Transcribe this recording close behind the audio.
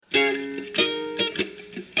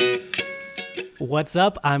What's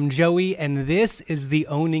up? I'm Joey, and this is the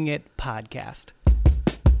Owning It podcast.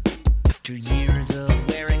 After years of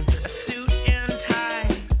wearing a suit and tie,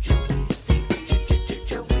 Joey C.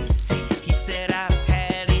 He said, I've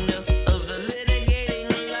had enough of the litigating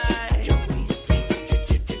lie. Joey C.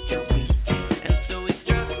 And so he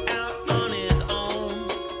struck out on his own.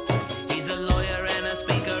 He's a lawyer and a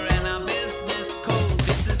speaker and a business coach.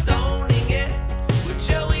 This is Owning It with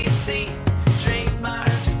Joey C.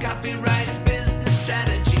 Trademarks, copyrights, business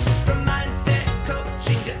strategy, from mindset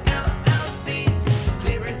coaching to LLCs.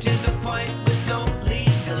 Clear and to the point with no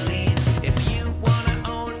legalese. If you want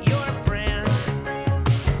to own your brand,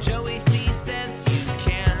 Joey C says you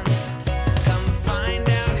can. Come find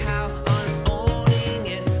out how on Owning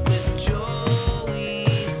It with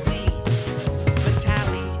Joey C.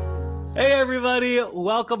 Vitale. Hey, everybody.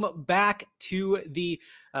 Welcome back to the,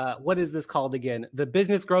 what is this called again? The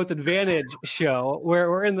Business Growth Advantage show,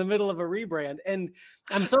 where we're in the middle of a rebrand. And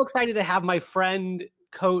I'm so excited to have my friend,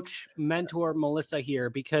 coach, mentor, Melissa here,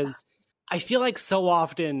 because I feel like so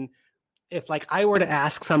often, if like I were to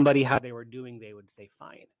ask somebody how they were doing, they would say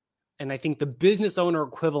fine. And I think the business owner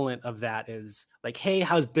equivalent of that is like, hey,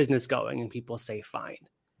 how's business going? And people say fine.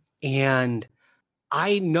 And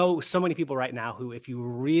I know so many people right now who, if you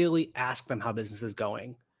really ask them how business is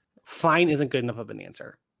going, fine isn't good enough of an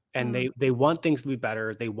answer. And they want things to be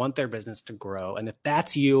better. They want their business to grow. And if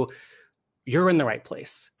that's you, you're in the right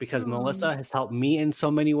place, because Melissa has helped me in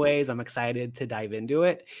so many ways. I'm excited to dive into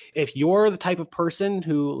it. If you're the type of person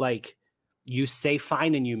who, like, you say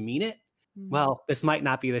fine and you mean it, well, this might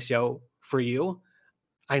not be the show for you.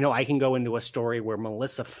 I know I can go into a story where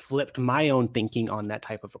Melissa flipped my own thinking on that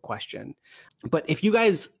type of a question. But if you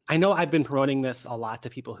guys, I know I've been promoting this a lot to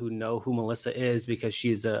people who know who Melissa is, because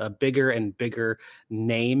she's a bigger and bigger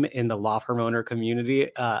name in the law firm owner community.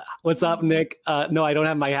 What's up, Nick? No, I don't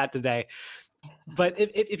have my hat today. But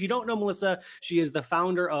if you don't know Melissa, she is the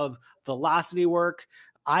founder of Velocity Work.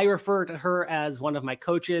 I refer to her as one of my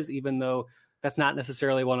coaches, even though that's not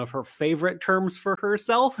necessarily one of her favorite terms for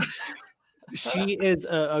herself. She is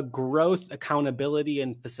a growth, accountability,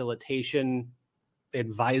 and facilitation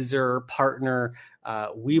advisor, partner.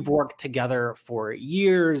 We've worked together for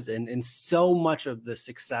years, and so much of the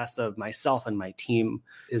success of myself and my team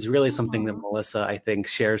is really something that Melissa, I think,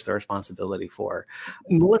 shares the responsibility for.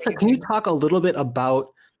 Melissa, can you talk a little bit about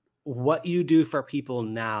what you do for people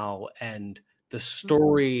now and the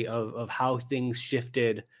story of how things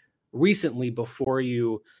shifted recently before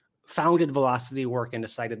you founded Velocity Work and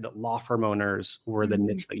decided that law firm owners were the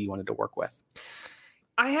niche that you wanted to work with?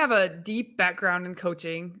 I have a deep background in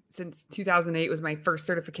coaching. Since 2008 was my first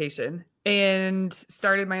certification, and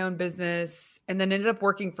started my own business, and then ended up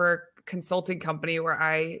working for a consulting company where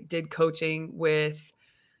I did coaching with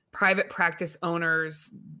private practice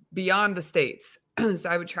owners beyond the States. So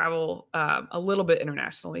I would travel a little bit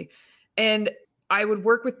internationally, and I would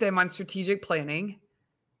work with them on strategic planning.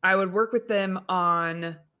 I would work with them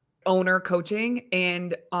on owner coaching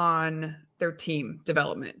and on their team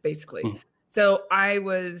development, basically. So that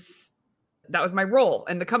was my role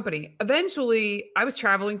in the company. Eventually, I was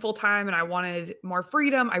traveling full time and I wanted more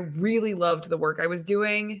freedom. I really loved the work I was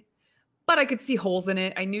doing, but I could see holes in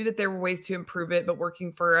it. I knew that there were ways to improve it, but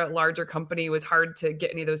working for a larger company was hard to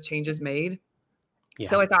get any of those changes made. Yeah.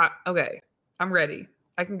 So I thought, okay, I'm ready.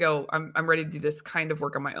 I can go. I'm ready to do this kind of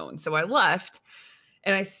work on my own. So I left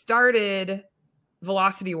and I started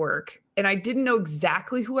Velocity Work, and I didn't know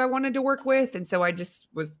exactly who I wanted to work with. And so I just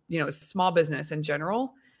was, a small business in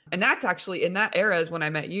general. And that's actually in that era is when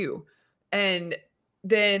I met you. And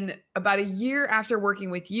then about a year after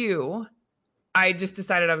working with you, I just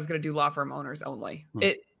decided I was going to do law firm owners only.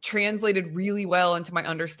 It translated really well into my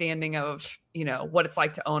understanding of, what it's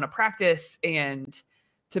like to own a practice and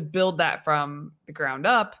to build that from the ground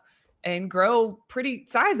up and grow pretty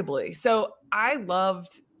sizably. So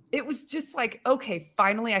it was just like, okay,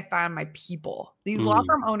 finally I found my people. These law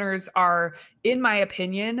firm owners are, in my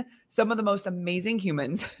opinion, some of the most amazing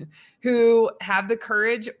humans who have the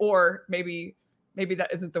courage, or maybe that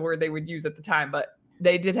isn't the word they would use at the time, but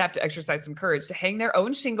they did have to exercise some courage to hang their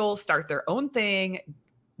own shingle, start their own thing,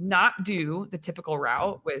 not do the typical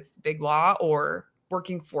route with big law or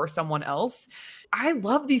working for someone else. I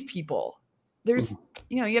love these people. There's,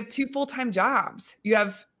 you have 2 full-time jobs. You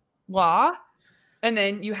have law, and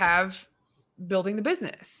then you have building the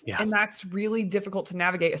business. Yeah. And that's really difficult to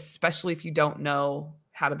navigate, especially if you don't know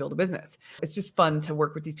how to build a business. It's just fun to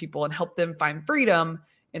work with these people and help them find freedom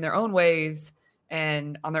in their own ways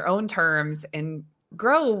and on their own terms, and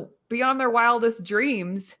grow beyond their wildest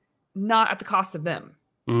dreams, not at the cost of them.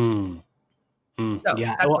 So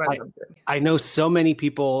yeah. Well, I know so many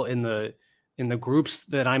people in the in the groups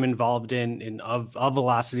that I'm involved of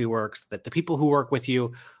Velocity Works, that the people who work with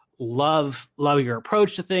you love your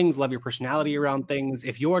approach to things, love your personality around things.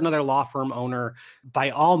 If you're another law firm owner,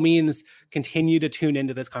 by all means, continue to tune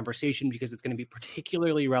into this conversation because it's going to be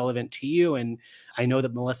particularly relevant to you. And I know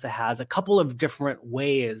that Melissa has a couple of different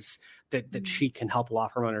ways that she can help law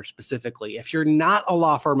firm owners specifically. If you're not a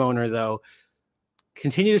law firm owner, though,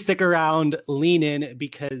 continue to stick around, lean in,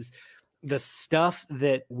 because the stuff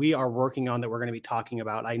that we are working on that we're going to be talking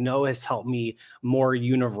about, I know has helped me more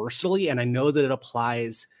universally. And I know that it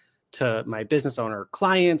applies to my business owner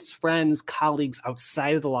clients, friends, colleagues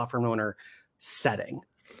outside of the law firm owner setting.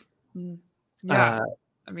 Yeah.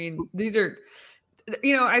 I mean, these are,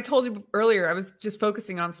 I told you earlier, I was just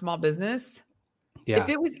focusing on small business. Yeah. If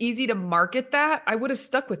it was easy to market that, I would have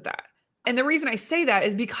stuck with that. And the reason I say that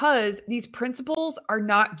is because these principles are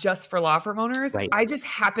not just for law firm owners. Right. I just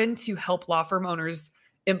happen to help law firm owners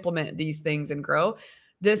implement these things and grow.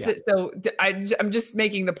 I'm just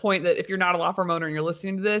making the point that if you're not a law firm owner and you're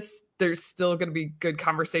listening to this, there's still going to be good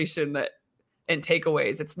conversation and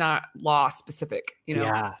takeaways. It's not law specific,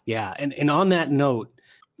 Yeah. And on that note,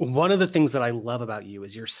 one of the things that I love about you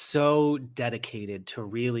is you're so dedicated to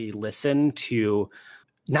really listen to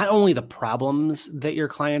not only the problems that your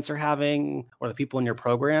clients are having or the people in your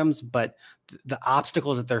programs, but the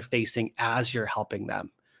obstacles that they're facing as you're helping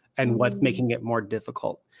them and what's making it more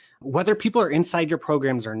difficult. Whether people are inside your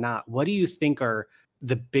programs or not, what do you think are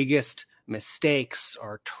the biggest mistakes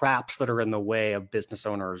or traps that are in the way of business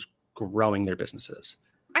owners growing their businesses?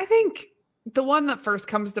 I think the one that first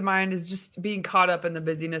comes to mind is just being caught up in the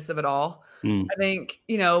busyness of it all. I think,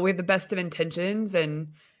 we have the best of intentions and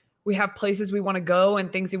we have places we want to go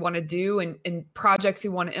and things we want to do and projects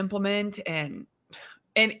we want to implement. And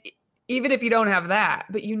even if you don't have that,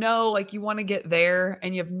 but you want to get there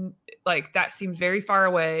and you have that seems very far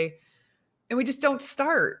away and we just don't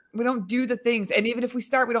start. We don't do the things. And even if we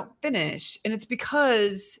start, we don't finish. And it's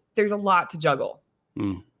because there's a lot to juggle.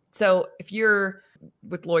 So if you're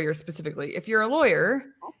with lawyers specifically, if you're a lawyer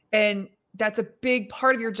and that's a big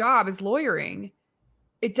part of your job is lawyering,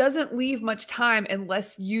 it doesn't leave much time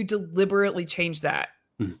unless you deliberately change that.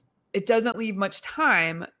 It doesn't leave much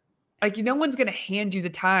time. No one's going to hand you the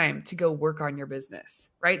time to go work on your business,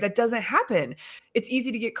 right? That doesn't happen. It's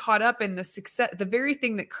easy to get caught up in the success. The very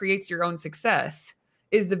thing that creates your own success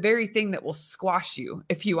is the very thing that will squash you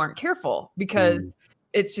if you aren't careful, because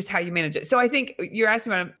it's just how you manage it. So I think you're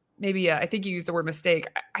asking about maybe, I think you used the word mistake.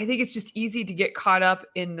 I think it's just easy to get caught up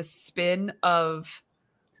in the spin of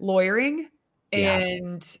lawyering.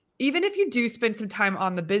 And even if you do spend some time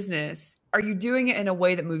on the business, are you doing it in a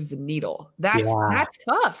way that moves the needle? That's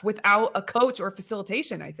tough without a coach or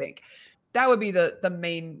facilitation. I think that would be the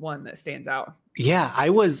main one that stands out. Yeah,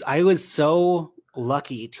 I was so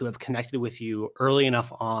lucky to have connected with you early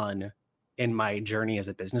enough on in my journey as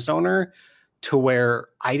a business owner to where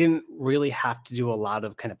I didn't really have to do a lot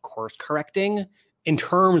of kind of course correcting in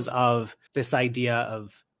terms of this idea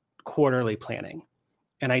of quarterly planning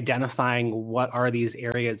and identifying what are these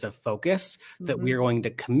areas of focus that we are going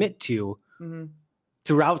to commit to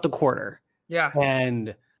throughout the quarter. Yeah.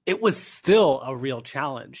 And it was still a real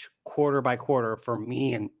challenge quarter by quarter for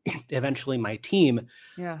me and eventually my team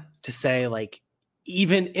to say,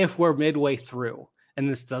 even if we're midway through and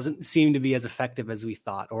this doesn't seem to be as effective as we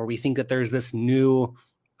thought, or we think that there's this new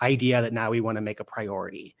idea that now we want to make a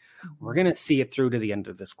priority, we're going to see it through to the end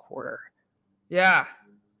of this quarter. Yeah.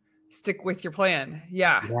 Stick with your plan.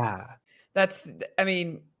 Yeah.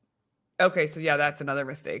 Okay. So that's another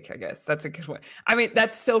mistake, I guess. That's a good one.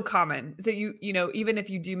 That's so common. So even if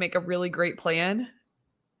you do make a really great plan,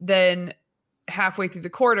 then halfway through the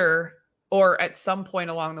quarter or at some point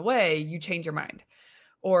along the way, you change your mind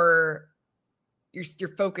or your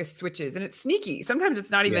focus switches, and it's sneaky. Sometimes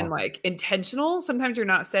it's not even intentional. Sometimes you're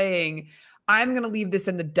not saying, I'm going to leave this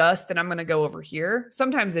in the dust and I'm going to go over here.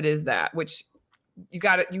 Sometimes it is that, which you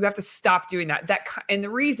have to stop doing that. And the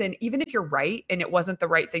reason, even if you're right and it wasn't the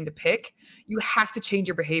right thing to pick, you have to change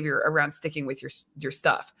your behavior around sticking with your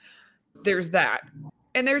stuff. There's that.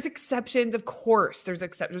 And there's exceptions, of course. There's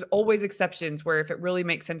always exceptions where if it really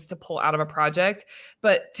makes sense to pull out of a project,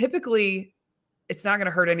 but typically it's not going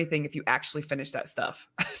to hurt anything if you actually finish that stuff.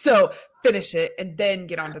 So finish it and then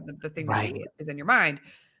get on to the thing that is in your mind.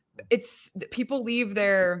 It's people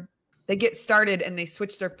they get started and they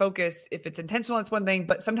switch their focus. If it's intentional, it's one thing,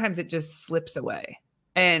 but sometimes it just slips away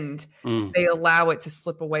and they allow it to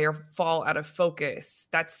slip away or fall out of focus.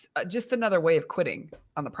 That's just another way of quitting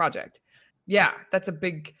on the project. Yeah, that's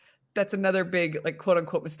another big, quote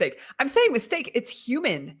unquote mistake. I'm saying mistake. It's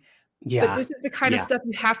human. But Yeah. this is the kind of Yeah. stuff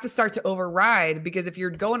you have to start to override, because if you're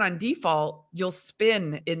going on default, you'll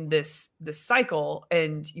spin in this cycle,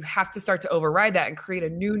 and you have to start to override that and create a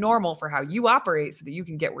new normal for how you operate so that you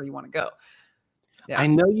can get where you want to go. Yeah. I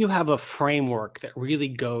know you have a framework that really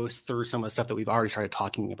goes through some of the stuff that we've already started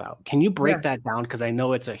talking about. Can you break that down? Because I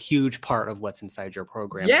know it's a huge part of what's inside your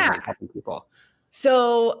program. Yeah. Helping people.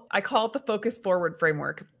 So I call it the focus forward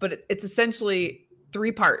framework, but it's essentially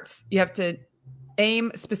 3 parts. You have to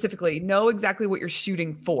aim specifically, know exactly what you're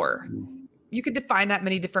shooting for. You could define that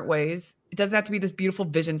many different ways. It doesn't have to be this beautiful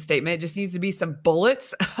vision statement. It just needs to be some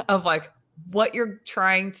bullets of like what you're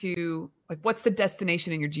trying to, like, what's the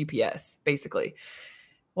destination in your GPS, basically.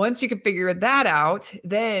 Once you can figure that out,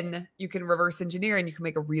 then you can reverse engineer and you can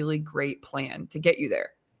make a really great plan to get you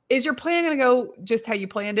there. Is your plan going to go just how you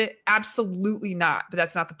planned it? Absolutely not. But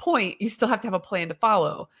that's not the point. You still have to have a plan to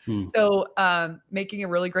follow. So making a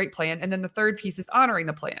really great plan. And then the third piece is honoring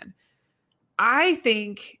the plan. I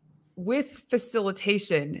think with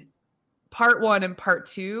facilitation, part 1 and part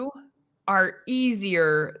 2 are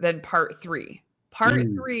easier than part 3. Part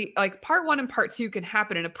 3, like part 1 and part 2 can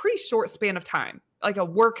happen in a pretty short span of time, like a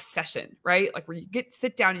work session, right? Like where you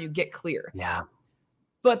sit down and you get clear. Yeah.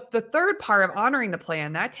 But the third part of honoring the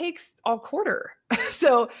plan, that takes all quarter.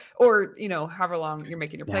 So, or, however long you're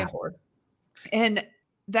making your plan for. And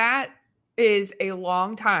that is a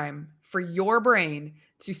long time for your brain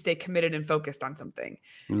to stay committed and focused on something.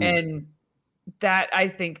 And that, I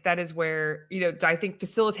think that is where, I think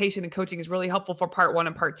facilitation and coaching is really helpful for part 1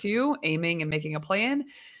 and part 2, aiming and making a plan.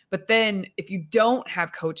 But then if you don't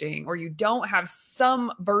have coaching, or you don't have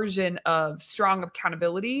some version of strong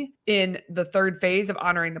accountability in the third phase of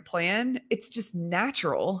honoring the plan, it's just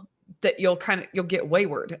natural that you'll get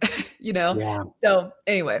wayward, Yeah. So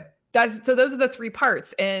anyway, those are the 3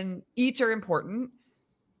 parts, and each are important.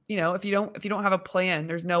 If you don't have a plan,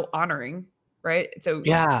 there's no honoring, right? So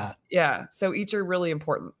yeah. So each are really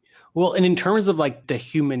important. Well, and in terms of like the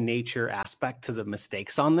human nature aspect to the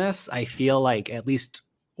mistakes on this, I feel like at least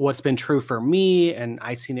what's been true for me, and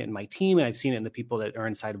I've seen it in my team, and I've seen it in the people that are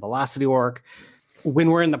inside of Velocity Work, when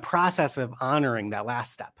we're in the process of honoring that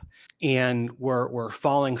last step and we're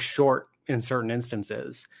falling short in certain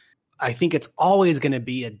instances, I think it's always going to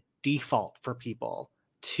be a default for people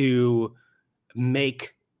to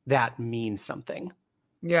make that mean something.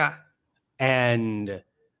 Yeah. And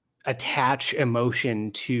attach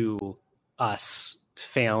emotion to us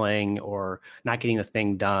failing or not getting the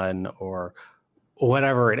thing done or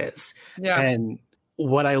whatever it is. Yeah. And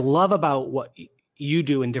what I love about what you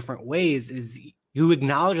do in different ways is you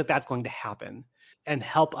acknowledge that that's going to happen and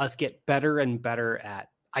help us get better and better at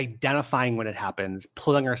identifying when it happens,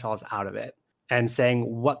 pulling ourselves out of it, and saying,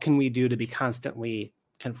 what can we do to be constantly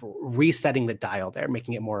kind of resetting the dial there,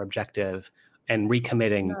 making it more objective and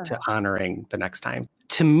recommitting to honoring the next time.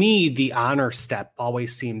 To me, the honor step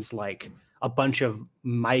always seems like a bunch of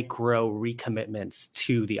micro recommitments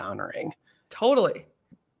to the honoring. Totally.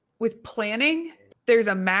 With planning, there's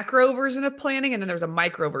a macro version of planning, and then there's a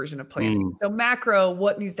micro version of planning. So macro,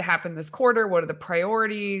 what needs to happen this quarter? What are the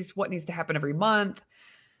priorities? What needs to happen every month?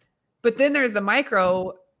 But then there's the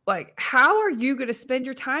micro, like, how are you going to spend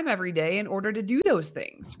your time every day in order to do those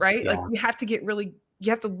things, right? Yeah. Like you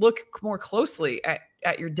have to look more closely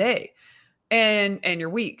at your day and your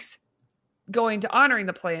weeks. Going to honoring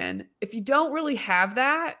the plan, if you don't really have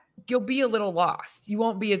that, you'll be a little lost. You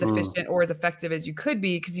won't be as efficient or as effective as you could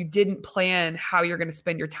be because you didn't plan how you're going to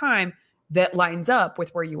spend your time that lines up with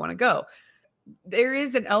where you want to go. There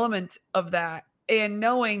is an element of that, and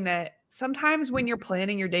knowing that sometimes when you're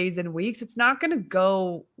planning your days and weeks, it's not going to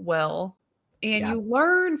go well. And you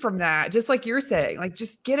learn from that, just like you're saying, like,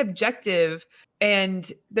 just get objective.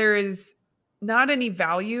 And there is not any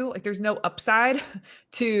value, like there's no upside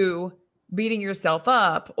to beating yourself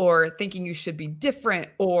up or thinking you should be different,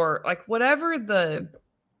 or like whatever the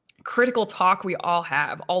critical talk we all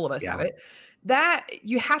have, all of us have it, that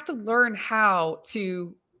you have to learn how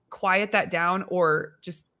to quiet that down, or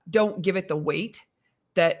just don't give it the weight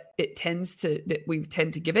that we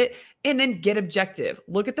tend to give it, and then get objective.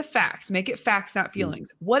 Look at the facts, make it facts, not feelings.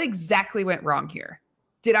 What exactly went wrong here?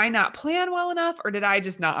 Did I not plan well enough, or did I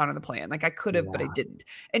just not honor the plan? Like I could have, but I didn't.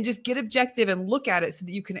 And just get objective and look at it so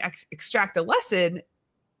that you can extract a lesson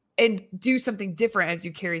and do something different as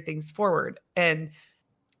you carry things forward. And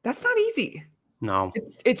that's not easy. No,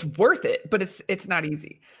 it's worth it, but it's not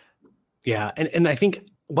easy. Yeah. And I think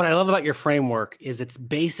what I love about your framework is it's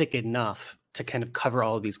basic enough to kind of cover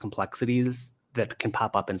all of these complexities that can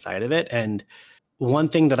pop up inside of it. And one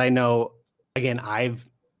thing that I know, again, I've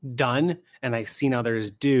done and I've seen others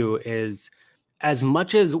do is as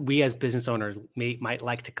much as we as business owners might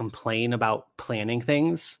like to complain about planning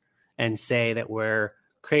things and say that we're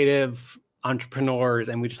creative entrepreneurs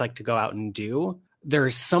and we just like to go out and do,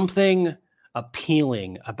 there's something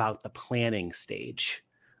appealing about the planning stage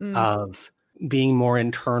of being more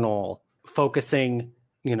internal, focusing,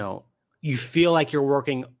 you feel like you're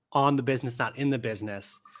working on the business, not in the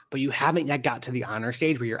business, but you haven't yet got to the honor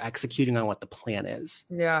stage where you're executing on what the plan is.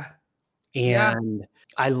 Yeah. And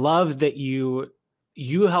I love that you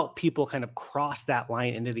help people kind of cross that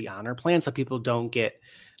line into the honor plan so people don't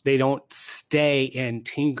stay in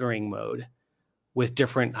tinkering mode with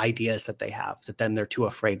different ideas that they have that then they're too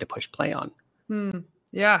afraid to push play on.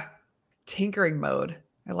 Yeah. Tinkering mode.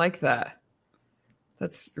 I like that.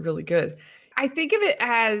 That's really good. I think of it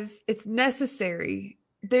as it's necessary.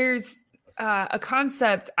 There's a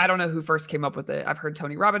concept, I don't know who first came up with it. I've heard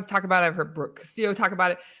Tony Robbins talk about it. I've heard Brooke Castillo talk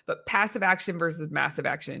about it, but passive action versus massive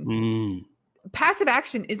action. Passive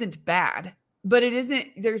action isn't bad, but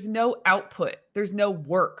there's no output. There's no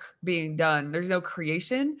work being done. There's no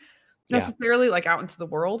creation necessarily like out into the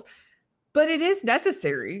world, but it is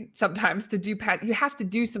necessary sometimes to do, you have to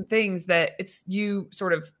do some things that it's you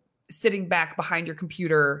sort of sitting back behind your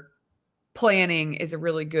computer. Planning is a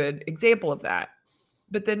really good example of that.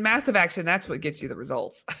 But then massive action, that's what gets you the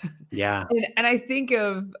results. Yeah. And I think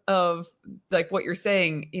of like what you're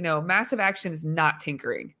saying, massive action is not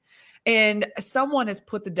tinkering. And someone has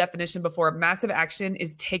put the definition before, massive action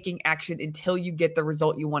is taking action until you get the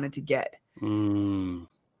result you wanted to get. And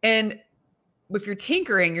if you're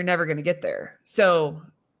tinkering, you're never going to get there. So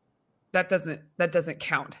that doesn't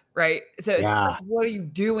count, right? So it's like, what are you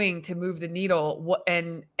doing to move the needle?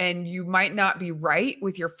 And you might not be right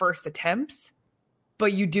with your first attempts,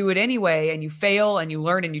 but you do it anyway, and you fail and you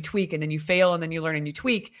learn and you tweak, and then you fail and then you learn and you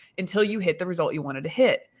tweak until you hit the result you wanted to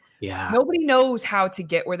hit. Yeah. Nobody knows how to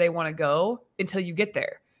get where they want to go until you get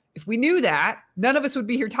there. If we knew that, none of us would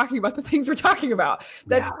be here talking about the things we're talking about.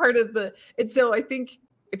 That's part of and so I think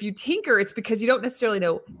if you tinker, it's because you don't necessarily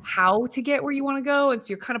know how to get where you want to go. And so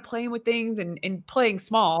you're kind of playing with things and playing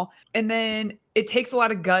small. And then it takes a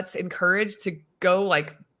lot of guts and courage to go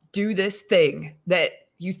like do this thing that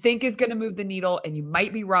you think is going to move the needle, and you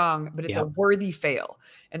might be wrong, but it's a worthy fail.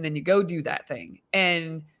 And then you go do that thing.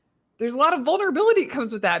 And there's a lot of vulnerability that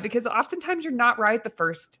comes with that, because oftentimes you're not right the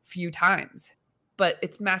first few times, but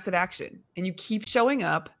it's massive action, and you keep showing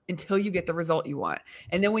up until you get the result you want.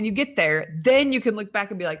 And then when you get there, then you can look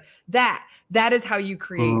back and be like, that is how you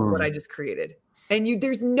create what I just created. And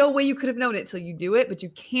there's no way you could have known it till you do it, but you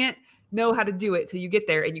can't know how to do it till you get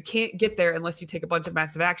there. And you can't get there unless you take a bunch of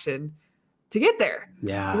massive action to get there.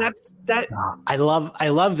 Yeah. And that's that. I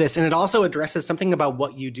love this. And it also addresses something about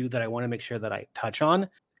what you do that I want to make sure that I touch on.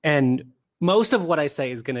 And most of what I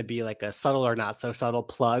say is going to be like a subtle or not so subtle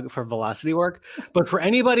plug for Velocity Work. But for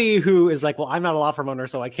anybody who is like, well, I'm not a law firm owner,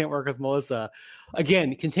 so I can't work with Melissa.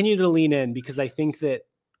 Again, continue to lean in, because I think that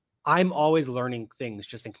I'm always learning things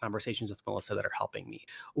just in conversations with Melissa that are helping me.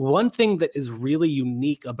 One thing that is really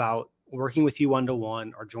unique about working with you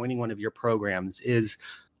one-to-one or joining one of your programs is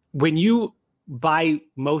when you buy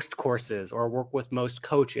most courses or work with most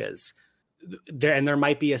coaches, there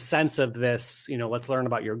might be a sense of this, let's learn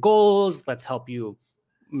about your goals. Let's help you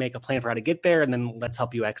make a plan for how to get there. And then let's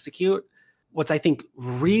help you execute. What's I think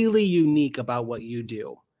really unique about what you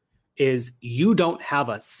do is you don't have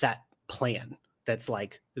a set plan that's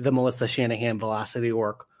like the Melissa Shanahan Velocity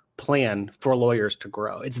Work plan for lawyers to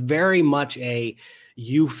grow. It's very much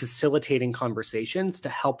you facilitating conversations to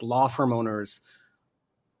help law firm owners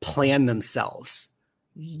plan themselves.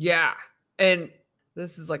 Yeah. And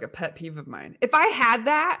this is like a pet peeve of mine. If I had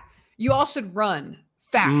that, you all should run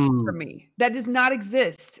fast from me. That does not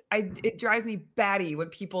exist. It drives me batty when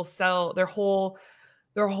people sell their whole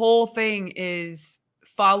thing is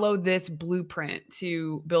follow this blueprint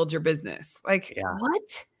to build your business. Like,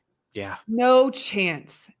 what? Yeah. No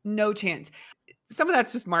chance. No chance. Some of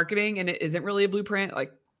that's just marketing, and it isn't really a blueprint.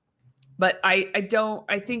 But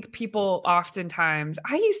I think people oftentimes,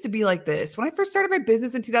 I used to be like this. When I first started my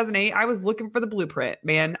business in 2008, I was looking for the blueprint,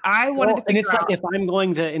 man. I wanted to figure out. And it's like, if I'm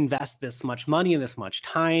going to invest this much money and this much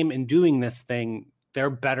time in doing this thing,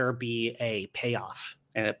 there better be a payoff,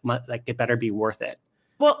 and it better be worth it.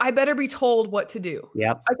 Well, I better be told what to do.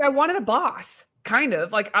 Yep. Like I wanted a boss, kind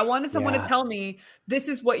of. Like I wanted someone to tell me, this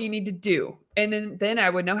is what you need to do. And then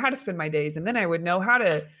I would know how to spend my days. And then I would know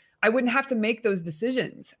I wouldn't have to make those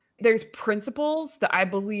decisions. There's principles that I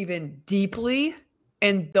believe in deeply,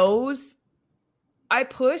 and those I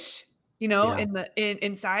push,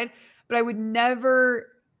 inside, but I would never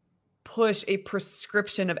push a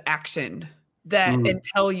prescription of action and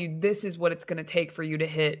tell you this is what it's going to take for you to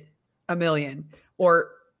hit $1 million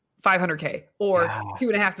or 500K or Yeah.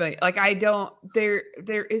 2.5 million. Like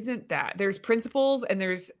there isn't that. There's principles and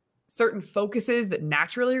there's certain focuses that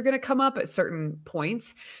naturally are going to come up at certain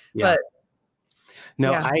points. Yeah. But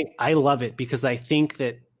no, yeah. I love it because I think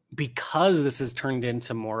that because this has turned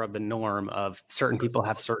into more of the norm of certain people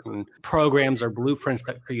have certain programs or blueprints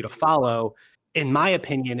that for you to follow, in my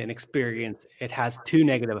opinion and experience, it has two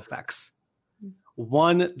negative effects.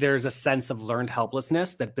 One, there's a sense of learned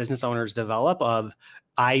helplessness that business owners develop of,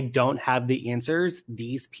 I don't have the answers.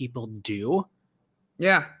 These people do.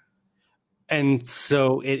 Yeah. And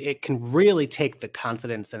so it can really take the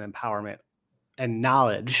confidence and empowerment and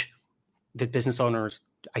knowledge that business owners,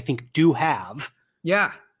 I think, do have.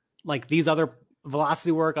 Yeah. Like these other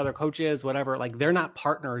velocity work, other coaches, whatever, like they're not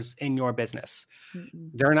partners in your business.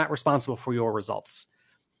 Mm-mm. They're not responsible for your results.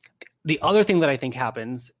 The other thing that I think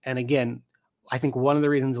happens, and again, I think one of the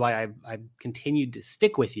reasons why I've continued to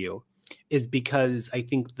stick with you is because I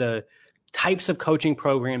think the types of coaching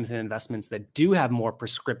programs and investments that do have more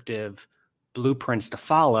prescriptive blueprints to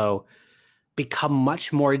follow become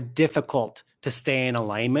much more difficult to stay in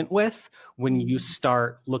alignment with when you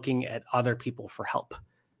start looking at other people for help.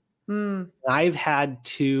 I've had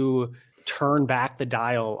to turn back the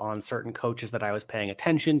dial on certain coaches that I was paying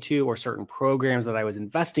attention to or certain programs that I was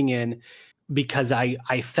investing in because I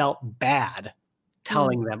felt bad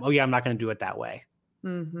telling them, oh yeah, I'm not going to do it that way.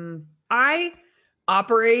 Mm-hmm. I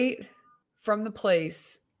operate from the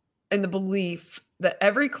place and the belief that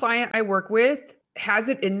every client I work with has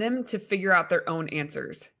it in them to figure out their own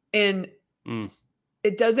answers. And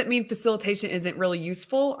it doesn't mean facilitation isn't really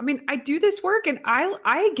useful. I mean, I do this work and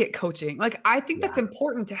I get coaching. Like, I think that's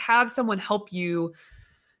important to have someone help you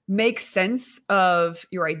make sense of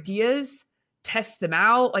your ideas, test them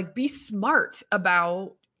out, like be smart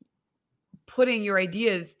about putting your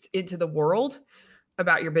ideas into the world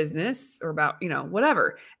about your business or about,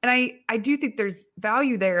 whatever. And I do think there's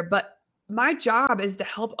value there, but my job is to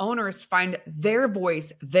help owners find their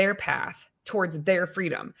voice, their path towards their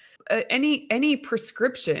freedom. Any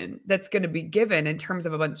prescription that's going to be given in terms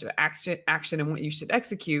of a bunch of action and what you should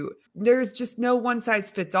execute, there's just no one size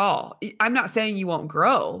fits all. I'm not saying you won't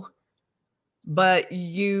grow, but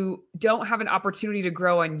you don't have an opportunity to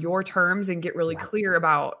grow on your terms and get really clear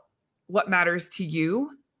about what matters to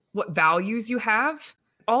you, what values you have.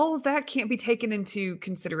 All of that can't be taken into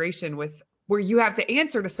consideration with where you have to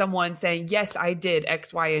answer to someone saying, yes, I did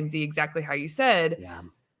X, Y, and Z exactly how you said. Yeah.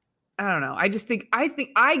 I don't know. I think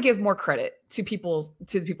I give more credit to the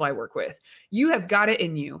people I work with. You have got it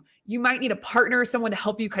in you. You might need a partner, someone to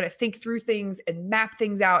help you kind of think through things and map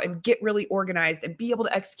things out and get really organized and be able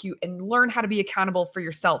to execute and learn how to be accountable for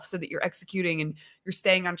yourself so that you're executing and you're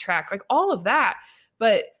staying on track, like all of that.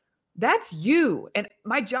 But that's you. And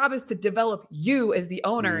my job is to develop you as the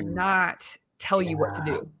owner, not tell you what to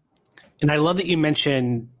do. And I love that you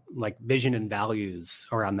mentioned like vision and values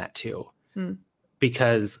around that too,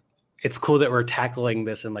 because it's cool that we're tackling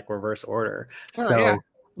this in like reverse order.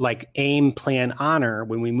 Like aim, plan, honor,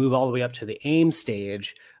 when we move all the way up to the aim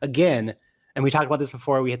stage again, and we talked about this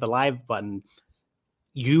before we hit the live button,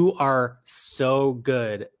 you are so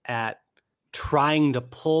good at trying to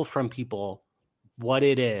pull from people what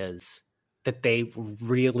it is that they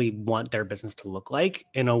really want their business to look like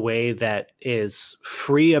in a way that is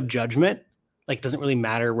free of judgment. Like it doesn't really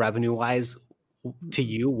matter revenue wise to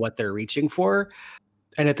you what they're reaching for.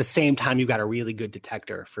 And at the same time, you've got a really good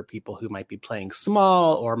detector for people who might be playing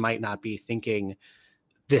small or might not be thinking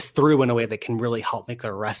this through in a way that can really help make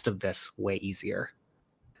the rest of this way easier.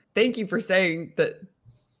 Thank you for saying that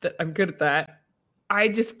I'm good at that. I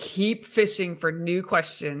just keep fishing for new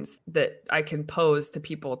questions that I can pose to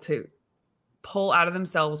people to pull out of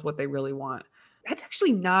themselves what they really want. That's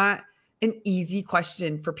actually not an easy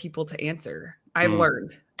question for people to answer. I've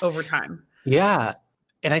learned over time. Yeah.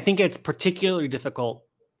 And I think it's particularly difficult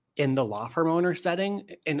in the law firm owner setting.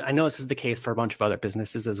 And I know this is the case for a bunch of other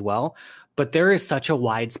businesses as well, but there is such a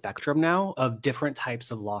wide spectrum now of different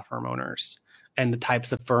types of law firm owners and the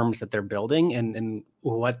types of firms that they're building and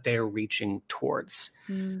what they're reaching towards.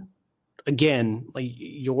 Again, like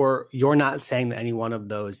you're not saying that any one of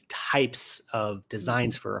those types of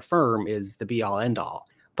designs for a firm is the be all end all.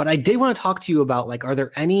 But I did want to talk to you about like, are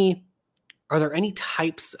there any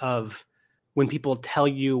types of when people tell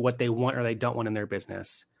you what they want or they don't want in their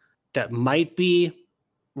business that might be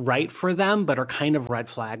right for them, but are kind of red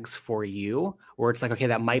flags for you, where it's like, okay,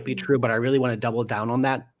 that might be true, but I really want to double down on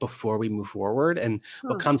that before we move forward. And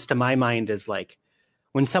what comes to my mind is like,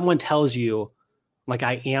 when someone tells you like,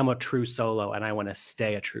 I am a true solo and I want to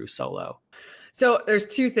stay a true solo. So there's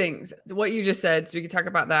two things. What you just said, so we could talk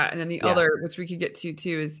about that. And then the other, which we could get to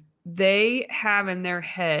too, is they have in their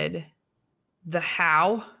head the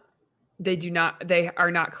how. They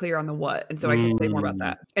are not clear on the what. And so I can say more about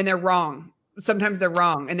that. And they're wrong. Sometimes they're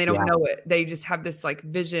wrong and they don't know it. They just have this like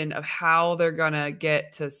vision of how they're going to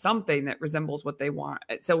get to something that resembles what they want.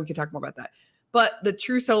 So we can talk more about that. But the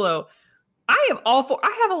true solo, I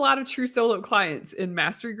have a lot of true solo clients in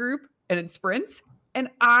Mastery Group and in sprints, and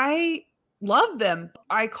I love them.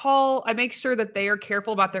 I make sure that they are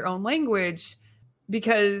careful about their own language,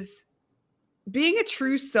 because being a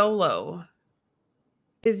true solo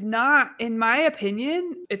is not, in my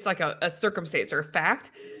opinion, it's like a circumstance or a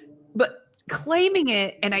fact, but claiming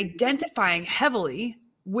it and identifying heavily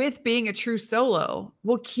with being a true solo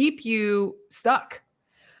will keep you stuck,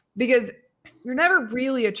 because you're never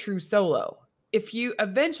really a true solo. If you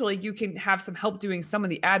eventually you can have some help doing some of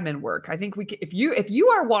the admin work. I think if you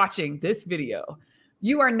are watching this video,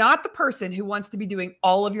 you are not the person who wants to be doing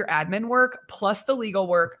all of your admin work plus the legal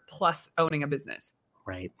work plus owning a business.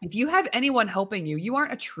 Right. If you have anyone helping you, you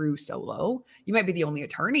aren't a true solo. You might be the only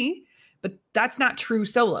attorney, but that's not true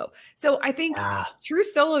solo. So I think true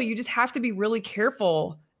solo, you just have to be really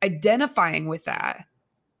careful identifying with that.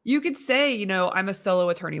 You could say, you know, I'm a solo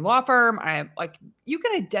attorney law firm. You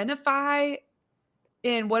can identify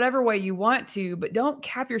in whatever way you want to, but don't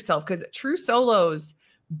cap yourself, because true solos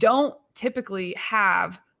don't typically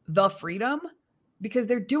have the freedom because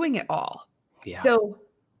they're doing it all. Yeah. So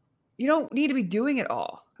you don't need to be doing it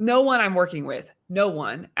all. No one I'm working with, no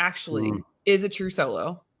one actually is a true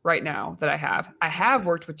solo right now that I have. I have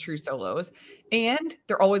worked with true solos, and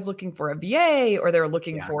they're always looking for a VA or they're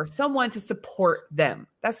looking for someone to support them.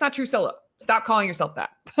 That's not true solo. Stop calling yourself that.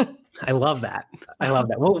 I love that. I love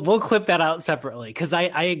that. We'll clip that out separately, because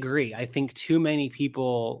I agree. I think too many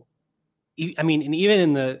people, I mean, and even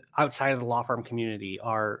in the outside of the law firm community,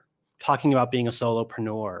 are talking about being a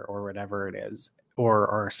solopreneur or whatever it is,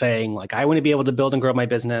 or saying like, I want to be able to build and grow my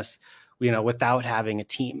business, you know, without having a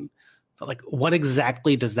team. But like, what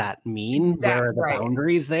exactly does that mean? Where are the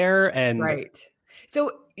boundaries there? And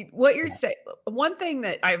so what you're saying, one thing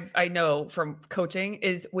that I know from coaching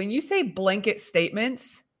is when you say blanket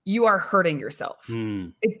statements, you are hurting yourself.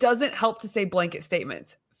 It doesn't help to say blanket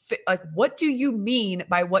statements. Like, what do you mean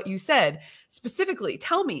by what you said? Specifically,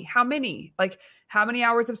 tell me how many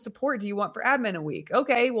hours of support do you want for admin a week?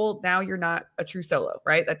 Okay, well, now you're not a true solo,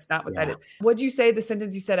 right? That's not what that is. What'd you say? The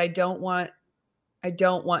sentence you said, I don't want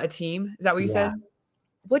a team. Is that what you said?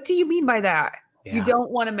 What do you mean by that? Yeah. You don't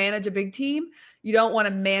want to manage a big team. You don't want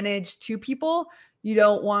to manage two people. You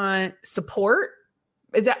don't want support.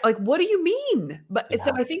 Is that like, what do you mean? But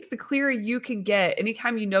so I think the clearer you can get,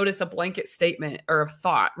 anytime you notice a blanket statement or a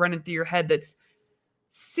thought running through your head that's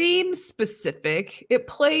seems specific, it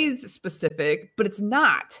plays specific, but it's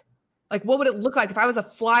not. Like, what would it look like if I was a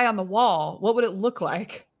fly on the wall? What would it look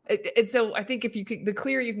like? And so I think if you could, the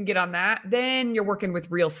clearer you can get on that, then you're working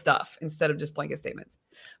with real stuff instead of just blanket statements.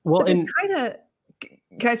 Well, and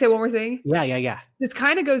can I say one more thing? Yeah. This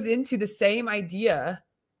kind of goes into the same idea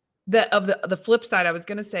that of the flip side. I was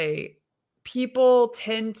going to say, people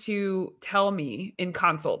tend to tell me in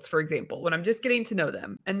consults, for example, when I'm just getting to know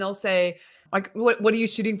them, and they'll say, like, what are you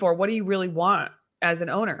shooting for? What do you really want as an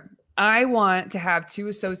owner? I want to have 2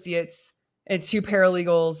 associates and 2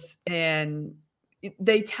 paralegals, and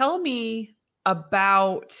they tell me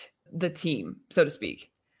about the team, so to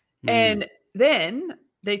speak. And then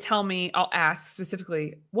they tell me, I'll ask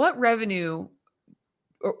specifically, what revenue,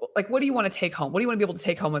 or like, what do you want to take home? What do you want to be able to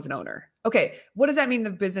take home as an owner? Okay, what does that mean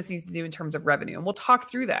the business needs to do in terms of revenue? And we'll talk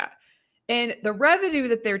through that. And the revenue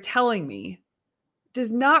that they're telling me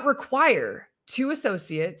does not require 2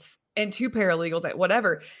 associates and 2 paralegals at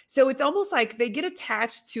whatever. So it's almost like they get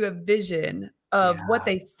attached to a vision of what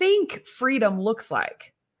they think freedom looks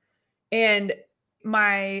like. And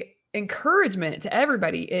my encouragement to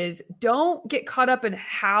everybody is, don't get caught up in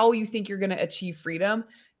how you think you're going to achieve freedom.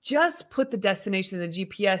 Just put the destination in the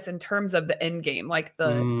GPS in terms of the end game, like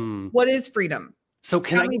what is freedom? So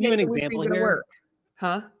can I give you an example here?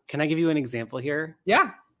 Huh? Can I give you an example here?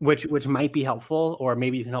 Yeah. Which might be helpful, or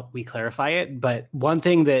maybe you can help me clarify it. But one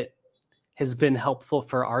thing that has been helpful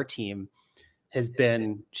for our team has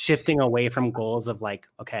been shifting away from goals of like,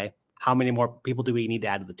 okay, how many more people do we need to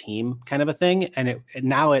add to the team kind of a thing. And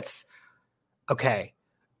now it's, okay,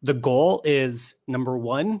 the goal is, number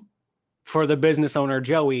 1, for the business owner,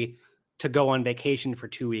 Joey, to go on vacation for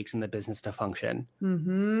 2 weeks and the business to function.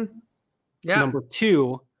 Yeah. Number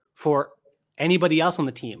 2, for anybody else on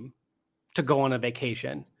the team to go on a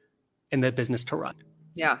vacation and the business to run.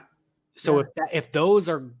 Yeah. So if those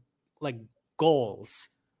are like goals,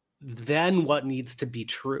 then what needs to be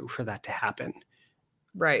true for that to happen?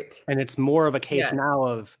 Right. And it's more of a case now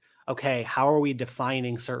of, okay, how are we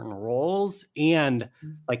defining certain roles and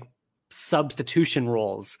like substitution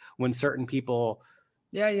roles when certain people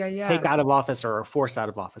take out of office or are forced out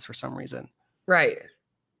of office for some reason. Right.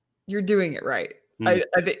 You're doing it right. I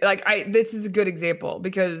think this is a good example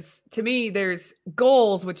because to me, there's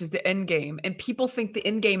goals, which is the end game. And people think the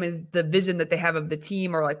end game is the vision that they have of the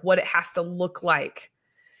team or like what it has to look like.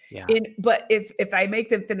 Yeah. But if I make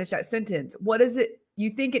them finish that sentence, what is it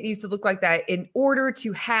you think it needs to look like that in order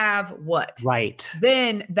to have what? Right.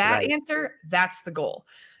 Then that answer, that's the goal.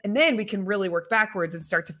 And then we can really work backwards and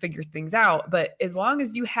start to figure things out. But as long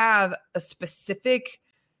as you have a specific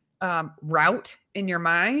route in your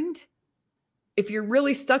mind, if you're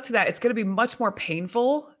really stuck to that, it's going to be much more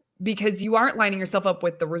painful because you aren't lining yourself up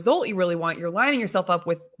with the result you really want. You're lining yourself up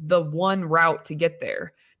with the one route to get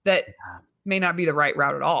there that may not be the right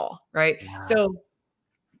route at all. Right. Yeah. So,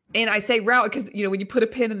 and I say route because, when you put a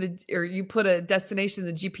pin or you put a destination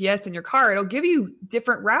in the GPS in your car, it'll give you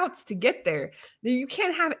different routes to get there. You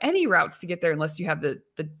can't have any routes to get there unless you have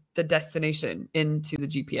the destination into the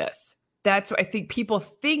GPS. That's what I think people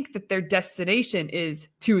think that their destination is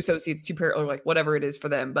 2 associates, 2 pair, or like whatever it is for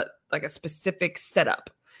them, but like a specific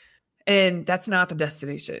setup. And that's not the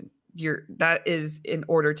destination. That is in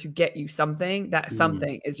order to get you something. That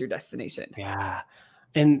something is your destination. Yeah.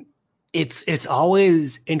 And it's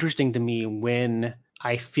always interesting to me when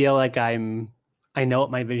I feel like I know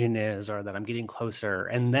what my vision is or that I'm getting closer.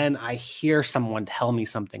 And then I hear someone tell me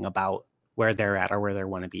something about where they're at or where they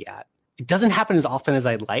want to be at. It doesn't happen as often as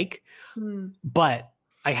I'd like, but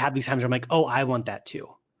I have these times where I'm like, oh, I want that too.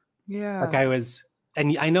 Yeah. Like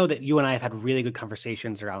and I know that you and I have had really good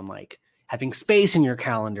conversations around like having space in your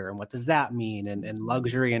calendar and what does that mean and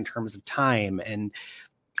luxury in terms of time. And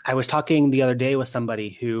I was talking the other day with somebody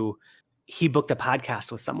who he booked a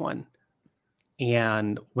podcast with someone.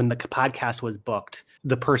 And when the podcast was booked,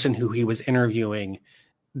 the person who he was interviewing,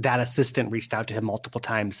 that assistant reached out to him multiple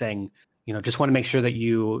times saying, just want to make sure that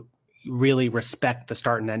you really respect the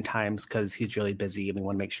start and end times because he's really busy and we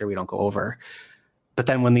want to make sure we don't go over. But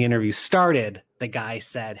then when the interview started, the guy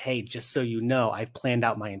said, hey, just so you know, I've planned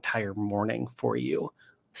out my entire morning for you.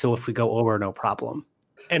 So if we go over, no problem.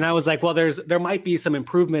 And I was like, well, there might be some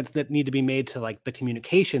improvements that need to be made to like the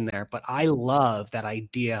communication there. But I love that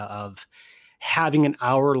idea of having an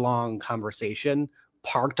hour-long conversation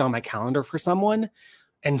parked on my calendar for someone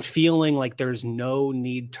and feeling like there's no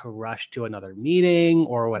need to rush to another meeting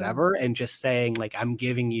or whatever, and just saying like, I'm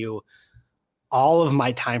giving you all of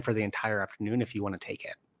my time for the entire afternoon if you want to take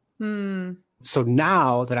it. So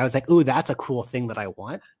now that I was like, ooh, that's a cool thing that I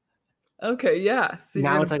want. Okay, yeah. So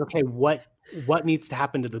now it's like, okay, what needs to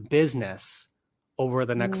happen to the business over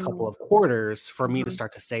the next couple of quarters for me to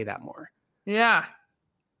start to say that more? Yeah.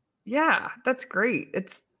 Yeah, that's great.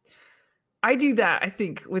 I do that, I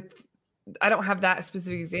think, I don't have that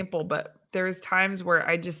specific example, but there's times where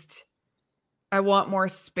I want more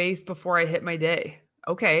space before I hit my day.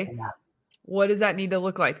 Okay. Yeah. What does that need to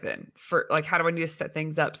look like then? For like, how do I need to set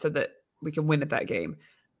things up so that we can win at that game?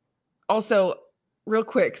 Also, real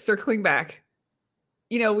quick, circling back,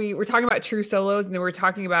 we were talking about true solos and then we're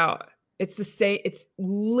talking about it's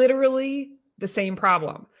literally the same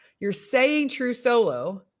problem. You're saying true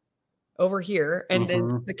solo over here, and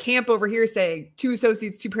then the camp over here saying 2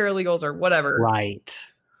 associates, 2 paralegals, or whatever. Right.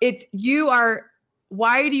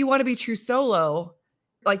 Why do you want to be true solo?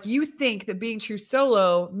 Like you think that being true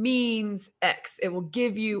solo means X. It will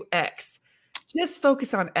give you X. Just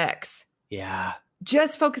focus on X. Yeah.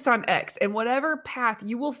 Just focus on X. And whatever path,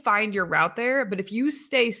 you will find your route there. But if you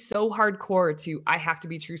stay so hardcore to, I have to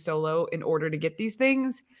be true solo in order to get these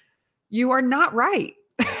things, you are not right.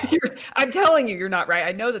 I'm telling you, you're not right.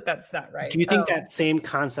 I know that that's not right. Do you think that same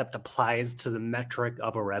concept applies to the metric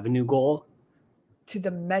of a revenue goal? To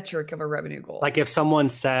the metric of a revenue goal. Like if someone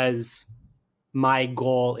says, my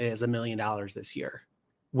goal is $1 million this year,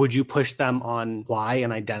 would you push them on why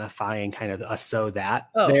and identifying kind of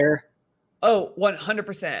there? Oh,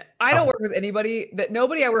 100%. I don't work with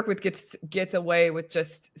nobody I work with gets away with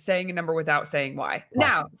just saying a number without saying why.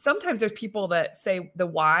 Now, sometimes there's people that say the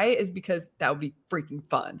why is because that would be freaking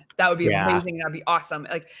fun. That would be amazing. That'd be awesome.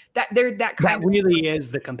 Like that, that really is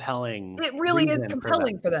the compelling. It really is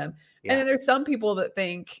compelling for them. Yeah. And then there's some people that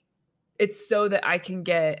think it's so that I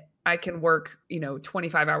can work,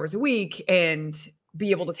 25 hours a week and be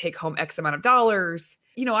able to take home X amount of dollars.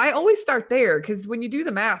 I always start there because when you do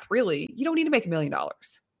the math, really, you don't need to make $1 million.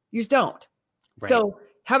 You just don't. Right. So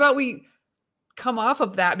how about we come off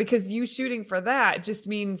of that? Because you shooting for that just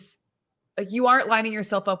means like you aren't lining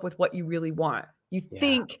yourself up with what you really want. You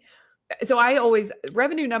think. So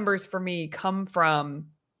revenue numbers for me come from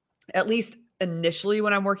at least initially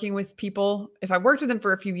when I'm working with people. If I've worked with them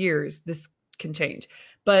for a few years, this can change.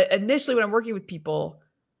 But initially when I'm working with people,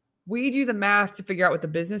 we do the math to figure out what the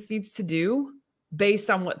business needs to do based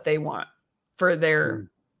on what they want for their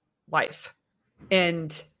life.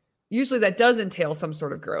 And usually that does entail some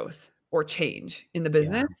sort of growth or change in the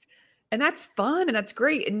business. Yeah. And that's fun and that's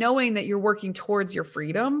great. And knowing that you're working towards your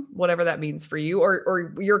freedom, whatever that means for you,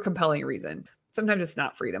 or your compelling reason. Sometimes it's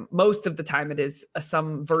not freedom. Most of the time it is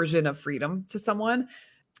some version of freedom to someone.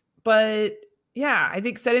 But yeah, I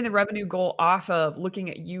think setting the revenue goal off of looking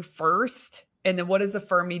at you first, and then what does the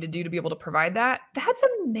firm need to do to be able to provide that? That's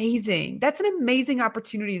amazing. That's an amazing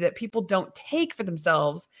opportunity that people don't take for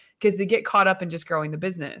themselves because they get caught up in just growing the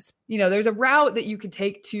business. You know, there's a route that you can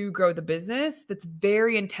take to grow the business that's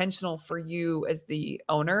very intentional for you as the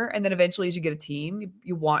owner. And then eventually as you get a team,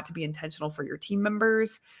 you want to be intentional for your team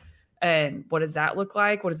members. And what does that look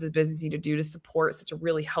like? What does the business need to do to support such a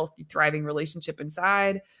really healthy, thriving relationship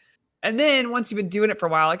inside? And then once you've been doing it for a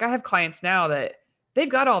while, like I have clients now that they've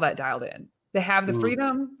got all that dialed in. They have the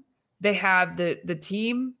freedom, they have the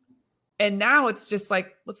team, and now it's just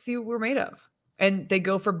like, let's see what we're made of. And they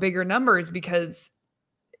go for bigger numbers because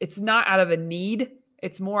it's not out of a need.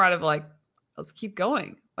 It's more out of like, let's keep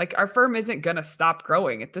going. Like our firm isn't going to stop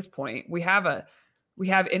growing at this point. We have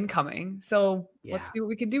incoming. So let's see what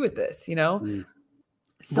we can do with this, you know?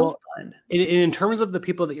 So fun. In terms of the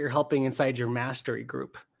people that you're helping inside your mastery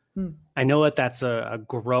group, I know that that's a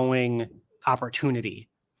growing opportunity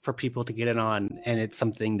for people to get in on. And it's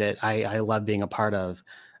something that I love being a part of.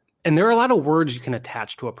 And there are a lot of words you can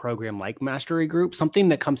attach to a program like Mastery Group. Something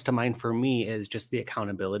that comes to mind for me is just the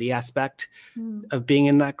accountability aspect of being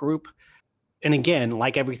in that group. And again,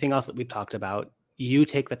 like everything else that we've talked about, you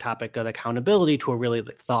take the topic of accountability to a really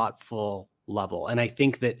thoughtful level. And I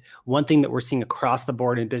think that one thing that we're seeing across the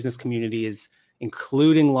board in business communities,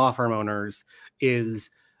 including law firm owners, is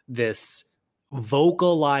this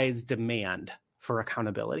vocalized demand for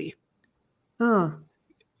accountability. I've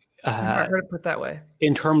heard it put that way.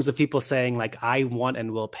 In terms of people saying like, I want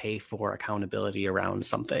and will pay for accountability around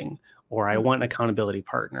something, or I want an accountability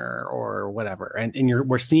partner or whatever. And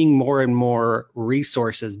we're seeing more and more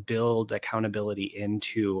resources build accountability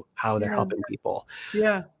into how they're helping people.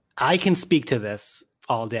 Yeah. I can speak to this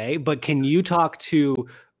all day, but can you talk to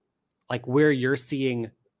like where you're seeing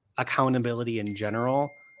accountability in general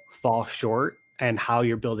fall short and how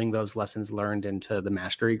you're building those lessons learned into the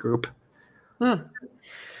mastery group?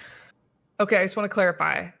 Okay, I just want to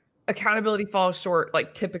clarify. Accountability falls short,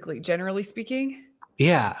 like typically, generally speaking.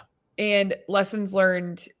 Yeah. And lessons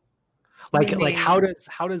learned. Like how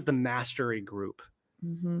does the mastery group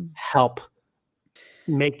help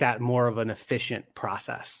make that more of an efficient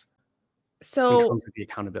process? So in terms of the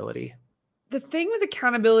accountability. The thing with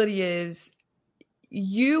accountability is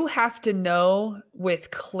you have to know with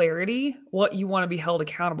clarity what you want to be held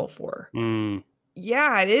accountable for.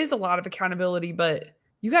 Yeah, it is a lot of accountability, but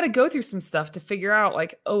you got to go through some stuff to figure out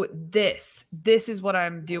like, oh, this is what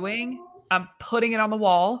I'm doing. I'm putting it on the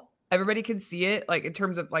wall. Everybody can see it. Like in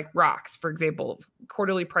terms of like rocks, for example,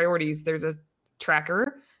 quarterly priorities, there's a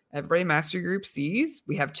tracker. Everybody in Mastery Group sees.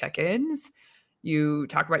 We have check-ins. You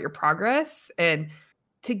talk about your progress. And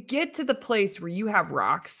to get to the place where you have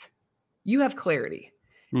rocks, you have clarity.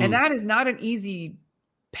 And that is not an easy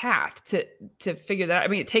path to figure that out. I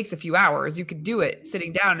mean, it takes a few hours. You could do it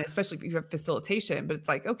sitting down, especially if you have facilitation, but it's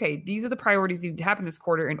like, okay, these are the priorities that need to happen this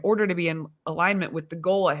quarter in order to be in alignment with the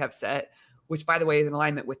goal I have set, which by the way is in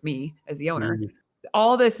alignment with me as the owner.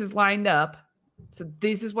 All this is lined up. So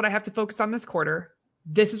this is what I have to focus on this quarter.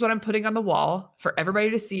 This is what I'm putting on the wall for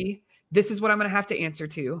everybody to see. This is what I'm going to have to answer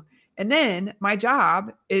to. And then my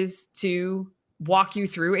job is to walk you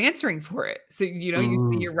through answering for it. So, you know, you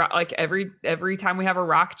see your rock, like every time we have a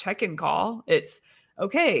rock check-in call, it's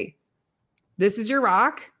okay. This is your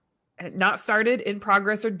rock, not started, in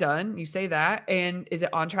progress, or done. You say that. And is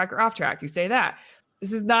it on track or off track? You say that.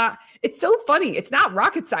 This is not, it's so funny. It's not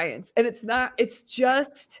rocket science. And it's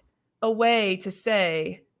just a way to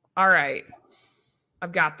say, all right,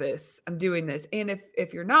 I've got this. I'm doing this. And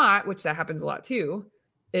if you're not, which that happens a lot too,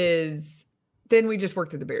 is then we just work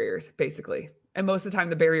through the barriers, basically. And most of the time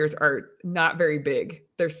the barriers are not very big.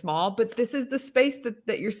 They're small, but this is the space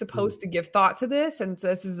that you're supposed to give thought to this. And so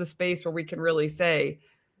this is the space where we can really say,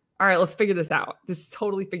 all right, let's figure this out. This is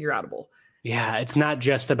totally figure outable. Yeah. It's not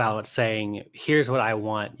just about saying, here's what I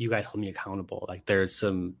want. You guys hold me accountable. Like there's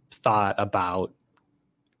some thought about,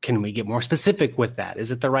 can we get more specific with that?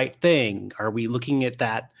 Is it the right thing? Are we looking at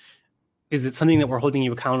that? Is it something that we're holding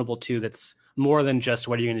you accountable to that's more than just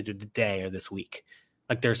what are you going to do today or this week?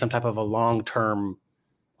 Like there's some type of a long-term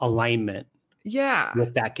alignment Yeah.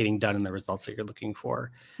 with that getting done and the results that you're looking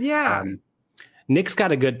for. Yeah. Nick's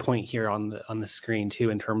got a good point here on the screen too,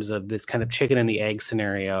 in terms of this kind of chicken and the egg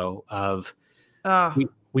scenario of Oh,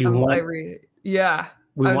 we I want read it. Yeah.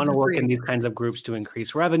 we I was want to just work in reading these it. kinds of groups to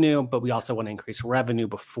increase revenue, but we also want to increase revenue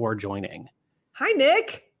before joining. Hi,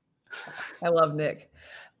 Nick. I love Nick.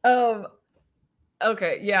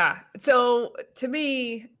 Okay, yeah. So to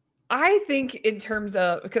me, I think in terms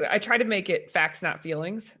of, because I try to make it facts, not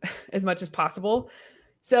feelings, as much as possible.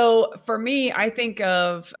 So for me, I think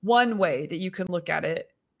of one way that you can look at it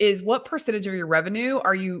is what percentage of your revenue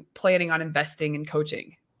are you planning on investing in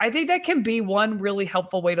coaching? I think that can be one really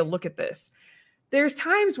helpful way to look at this. There's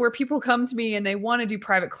times where people come to me and they want to do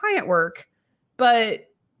private client work, but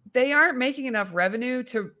they aren't making enough revenue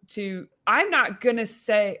to I'm not going to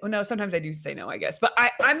say, well, no, sometimes I do say no, I guess, but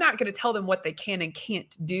I'm not going to tell them what they can and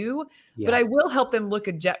can't do, but I will help them look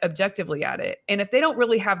objectively at it. And if they don't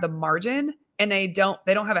really have the margin and they don't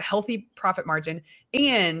have a healthy profit margin,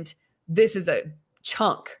 and this is a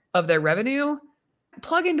chunk of their revenue,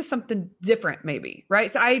 plug into something different maybe,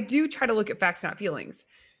 right? So I do try to look at facts, not feelings.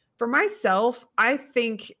 For myself, I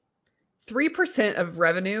think 3% of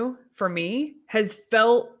revenue for me has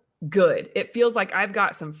felt good. It feels like I've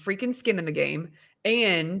got some freaking skin in the game,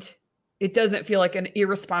 and it doesn't feel like an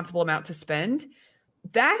irresponsible amount to spend.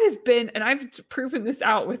 That has been, and I've proven this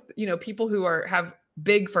out with, people who have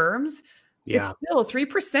big firms. Yeah. It's still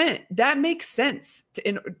 3%. That makes sense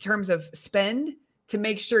in terms of spend to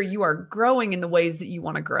make sure you are growing in the ways that you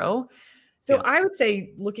want to grow. So I would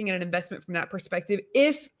say, looking at an investment from that perspective,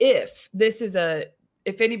 if this is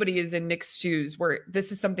if anybody is in Nick's shoes where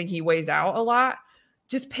this is something he weighs out a lot,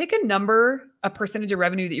 just pick a number, a percentage of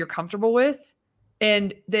revenue that you're comfortable with,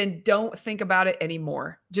 and then don't think about it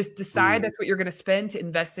anymore. Just decide that's what you're going to spend to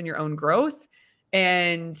invest in your own growth,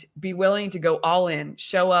 and be willing to go all in,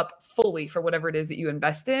 show up fully for whatever it is that you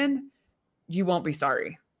invest in. You won't be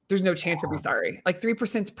sorry. There's no chance you'll be sorry. Like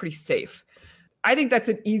 3% is pretty safe. I think that's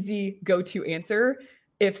an easy go-to answer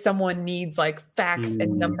if someone needs like facts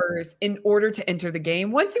and numbers in order to enter the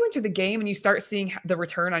game. Once you enter the game and you start seeing the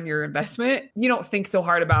return on your investment, you don't think so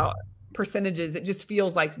hard about percentages. It just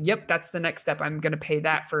feels like, yep, that's the next step. I'm going to pay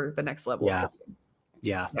that for the next level.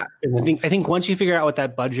 Yeah. And I think once you figure out what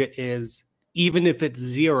that budget is, even if it's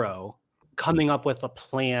zero, coming up with a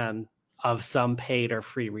plan of some paid or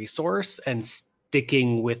free resource and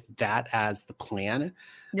sticking with that as the plan.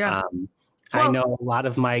 Yeah. I know a lot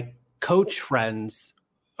of my coach friends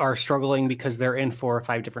are struggling because they're in 4 or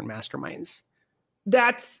 5 different masterminds.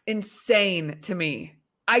 That's insane to me.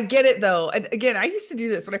 I get it though. And again, I used to do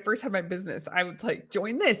this when I first had my business. I would like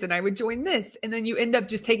join this and I would join this. And then you end up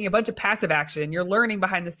just taking a bunch of passive action. You're learning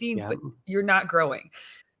behind the scenes, but you're not growing.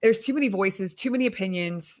 There's too many voices, too many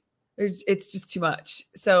opinions. It's just too much.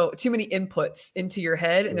 So too many inputs into your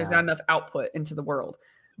head, and there's not enough output into the world.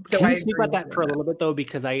 So Can you speak about that for a little bit though?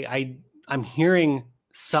 Because I'm hearing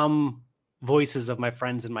some voices of my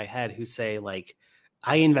friends in my head who say like,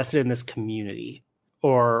 I invested in this community,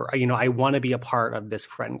 or, I want to be a part of this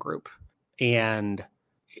friend group. And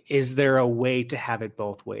is there a way to have it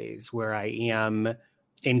both ways where I am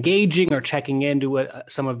engaging or checking into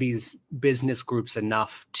some of these business groups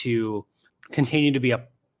enough to continue to be a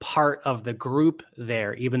part of the group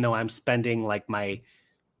there, even though I'm spending like my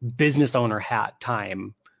business owner hat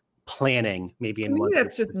time planning maybe in one.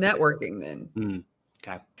 That's just networking then.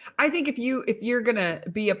 Okay. I think if you're gonna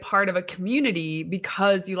be a part of a community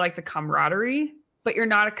because you like the camaraderie, but you're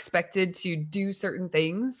not expected to do certain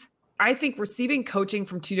things, I think receiving coaching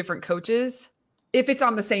from 2 different coaches, if it's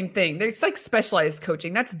on the same thing, there's like specialized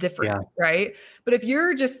coaching, that's different, right? But if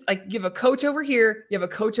you're just like, you have a coach over here, you have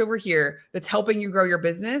a coach over here that's helping you grow your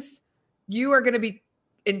business, you are going to be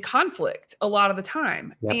in conflict a lot of the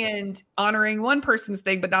time and honoring one person's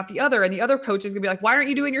thing, but not the other. And the other coach is gonna be like, why aren't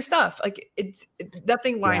you doing your stuff? Like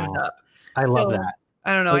nothing lines up. I love that.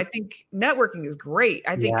 I don't know. I think networking is great.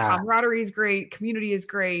 I think camaraderie is great. Community is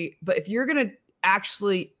great. But if you're going to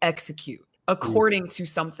actually execute according to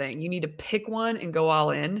something, you need to pick one and go all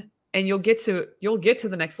in, and you'll get to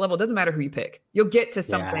the next level. It doesn't matter who you pick. You'll get to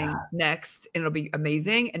something next, and it'll be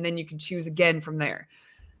amazing. And then you can choose again from there.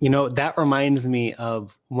 That reminds me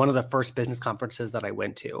of one of the first business conferences that I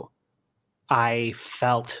went to. I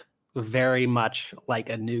felt very much like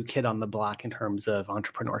a new kid on the block in terms of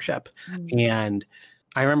entrepreneurship. And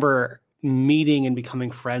I remember meeting and becoming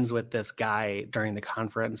friends with this guy during the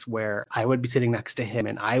conference, where I would be sitting next to him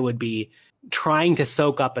and I would be trying to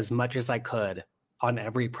soak up as much as I could on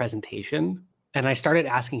every presentation. And I started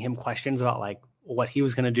asking him questions about like what he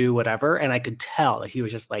was going to do, whatever. And I could tell that he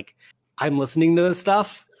was just like, I'm listening to this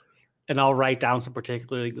stuff, and I'll write down some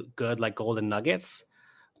particularly good, like golden nuggets,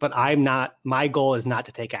 but my goal is not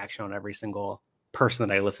to take action on every single person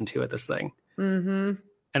that I listen to at this thing. Mm-hmm.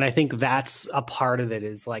 And I think that's a part of it,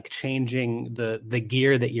 is like changing the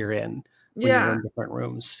gear that you're in when you're in different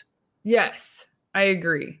rooms. Yes, I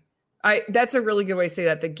agree. That's a really good way to say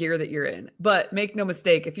that, the gear that you're in. But make no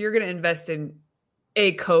mistake, if you're going to invest in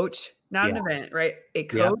a coach, not an event, right? A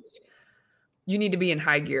coach, you need to be in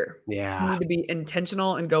high gear. Yeah. You need to be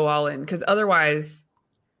intentional and go all in, because otherwise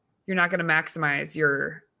you're not going to maximize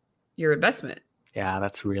your investment. Yeah,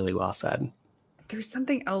 that's really well said. There's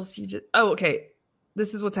something else okay.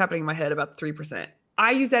 This is what's happening in my head about 3%.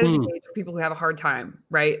 I use that as a gauge for people who have a hard time,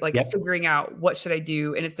 right? Like figuring out what should I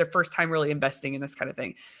do, and it's their first time really investing in this kind of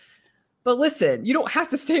thing. But listen, you don't have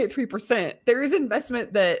to stay at 3%. There is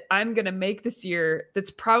investment that I'm going to make this year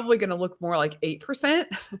that's probably going to look more like 8%.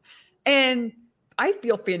 And I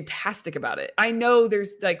feel fantastic about it. I know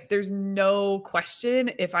there's no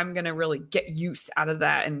question if I'm going to really get use out of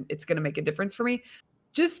that and it's going to make a difference for me.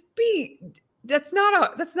 That's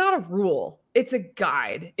not a rule. It's a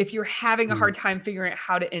guide. If you're having a hard time figuring out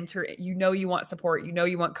how to enter it, you want support,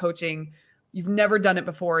 you want coaching, you've never done it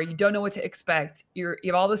before, you don't know what to expect, you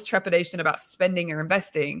have all this trepidation about spending or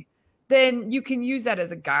investing, then you can use that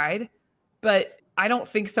as a guide. But I don't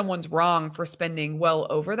think someone's wrong for spending well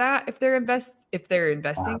over that if they're investing,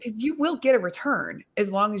 because you will get a return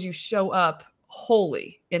as long as you show up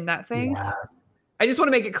wholly in that thing. Yeah. I just want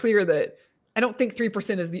to make it clear that I don't think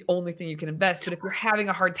 3% is the only thing you can invest, but if you're having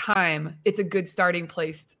a hard time, it's a good starting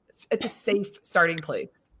place. It's a safe starting place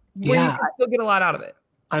where you can still get a lot out of it.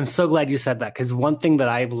 I'm so glad you said that, because one thing that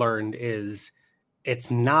I've learned is it's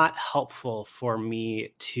not helpful for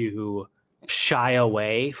me to shy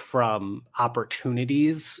away from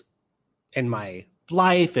opportunities in my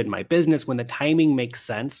life, in my business, when the timing makes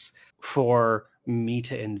sense for me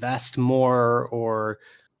to invest more, or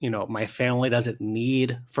my family doesn't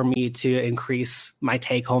need for me to increase my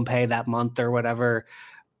take-home pay that month or whatever.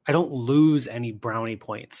 I don't lose any brownie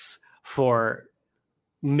points for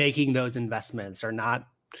making those investments or not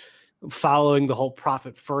following the whole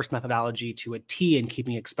profit first methodology to a T and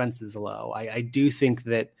keeping expenses low. I do think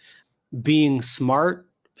that being smart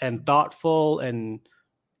and thoughtful and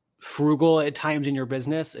frugal at times in your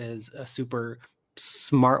business is a super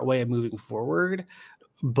smart way of moving forward.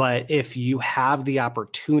 But if you have the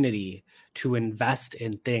opportunity to invest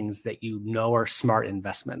in things that are smart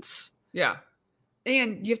investments. Yeah.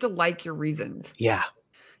 And you have to like your reasons. Yeah.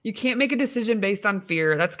 You can't make a decision based on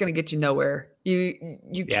fear. That's going to get you nowhere.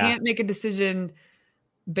 You can't make a decision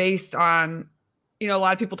based on, a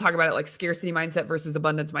lot of people talk about it like scarcity mindset versus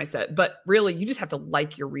abundance mindset, but really you just have to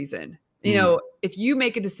like your reason. If you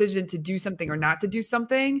make a decision to do something or not to do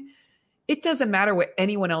something, it doesn't matter what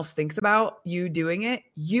anyone else thinks about you doing it.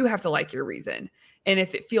 You have to like your reason. And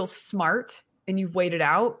if it feels smart and you've weighed it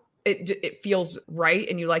out, it feels right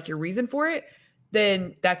and you like your reason for it,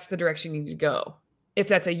 then that's the direction you need to go. If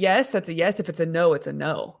that's a yes, that's a yes. If it's a no, it's a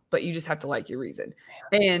no. But you just have to like your reason.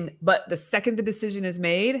 But the second the decision is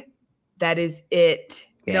made, that is it.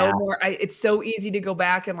 Yeah. No more. It's so easy to go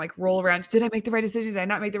back and like roll around. Did I make the right decision? Did I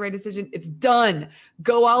not make the right decision? It's done.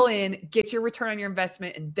 Go all in, get your return on your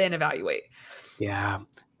investment, and then evaluate. Yeah.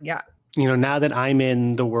 Yeah. Now that I'm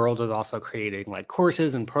in the world of also creating like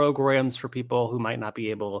courses and programs for people who might not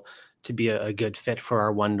be able to be a good fit for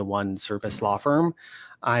our one-to-one service law firm,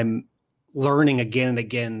 I'm learning again and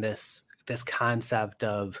again this concept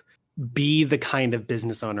of be the kind of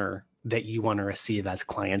business owner that you want to receive as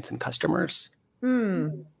clients and customers.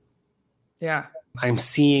 Yeah. I'm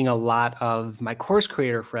seeing a lot of my course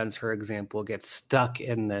creator friends, for example, get stuck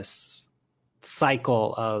in this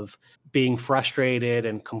cycle of being frustrated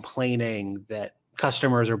and complaining that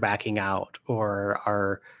customers are backing out or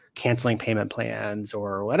are canceling payment plans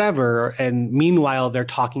or whatever. And meanwhile, they're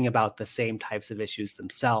talking about the same types of issues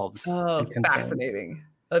themselves. Oh, fascinating.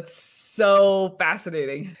 That's so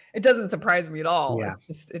fascinating. It doesn't surprise me at all. Yeah. It's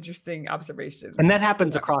just interesting observation. And that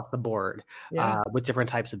happens across the board with different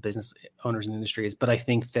types of business owners and industries. But I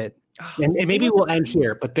think that, and maybe we'll end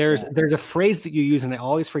here, but there's a phrase that you use, and I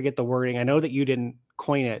always forget the wording. I know that you didn't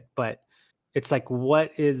coin it, but it's like,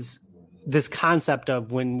 what is this concept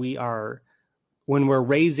of when we're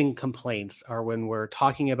raising complaints or when we're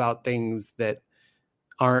talking about things that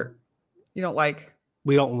we don't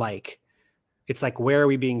like. It's like, where are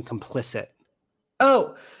we being complicit?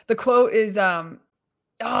 Oh, the quote is, I'm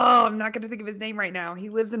not going to think of his name right now. He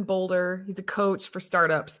lives in Boulder. He's a coach for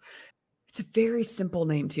startups. It's a very simple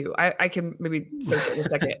name too. I can maybe search it in a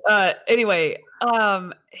second. Anyway,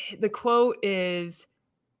 the quote is,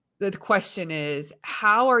 The question is,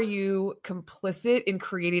 how are you complicit in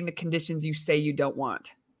creating the conditions you say you don't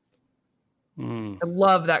want? I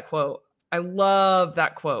love that quote. I love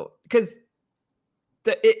that quote because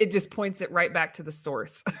it just points it right back to the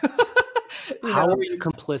source. How are you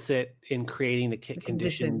complicit in creating the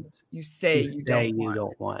conditions you say you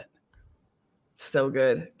don't want? So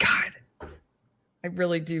good. God, I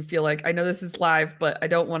really do feel like, I know this is live, but I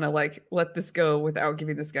don't want to like let this go without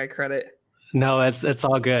giving this guy credit. No, it's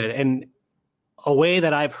all good. And a way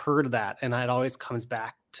that I've heard that, and it always comes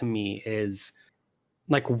back to me, is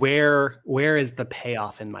like, where is the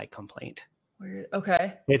payoff in my complaint?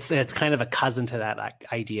 Okay. It's kind of a cousin to that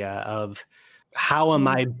idea of, how am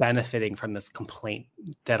I benefiting from this complaint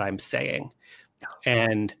that I'm saying?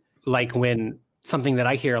 And like, when something that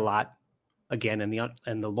I hear a lot, again,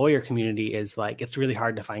 in the lawyer community, is like, it's really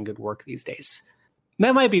hard to find good work these days. And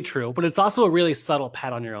that might be true, but it's also a really subtle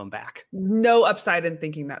pat on your own back. No upside in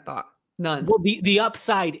thinking that thought. None. Well, the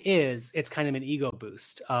upside is it's kind of an ego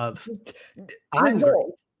boost of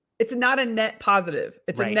it's not a net positive.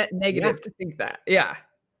 It's a net negative to think that. Yeah.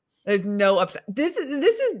 There's no upside. This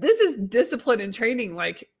is discipline and training.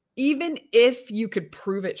 Like, even if you could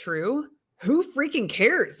prove it true, who freaking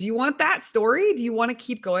cares? Do you want that story? Do you want to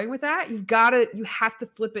keep going with that? You have to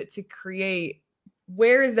flip it to create,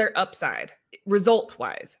 where is their upside? Result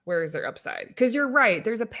wise, where is their upside? Because you're right.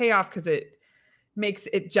 There's a payoff because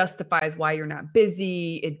it justifies why you're not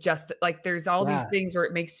busy. It just, like, there's all these things where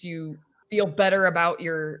it makes you feel better about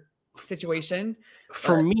your situation.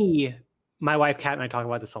 For me, my wife, Kat, and I talk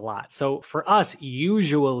about this a lot. So for us,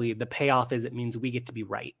 usually the payoff is, it means we get to be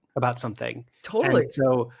right about something. Totally. And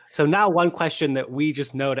so now one question that we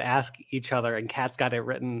just know to ask each other, and Kat's got it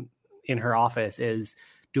written in her office, is,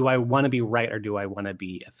 do I want to be right or do I want to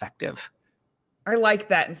be effective? I like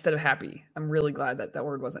that instead of happy. I'm really glad that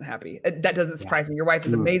word wasn't happy. That doesn't surprise me. Your wife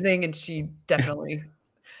is amazing, and she definitely,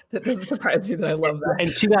 that doesn't surprise me that I love that.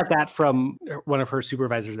 And she got that from one of her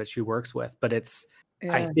supervisors that she works with. But it's,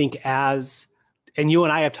 I think, and you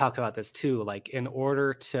and I have talked about this too, like, in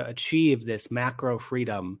order to achieve this macro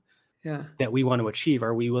freedom that we want to achieve,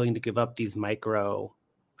 are we willing to give up these micro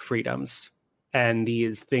freedoms and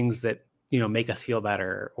these things that, make us feel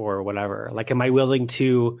better or whatever? Like, am I willing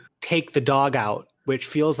to take the dog out, which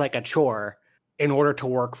feels like a chore, in order to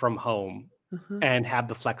work from home and have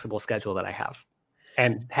the flexible schedule that I have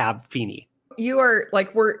and have Feeny? You are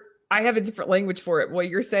like, I have a different language for it. What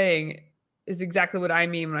you're saying is exactly what I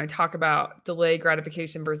mean when I talk about delay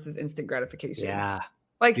gratification versus instant gratification. Yeah.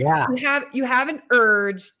 Like, you have an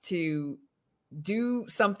urge to do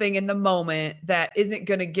something in the moment that isn't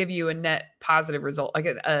going to give you a net positive result, like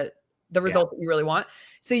the result that you really want.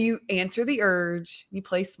 So you answer the urge, you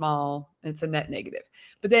play small, and it's a net negative.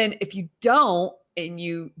 But then if you don't, and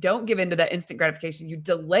you don't give into that instant gratification, you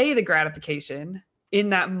delay the gratification in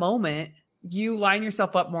that moment, you line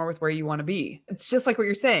yourself up more with where you want to be. It's just like what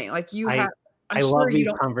you're saying. Like, I love these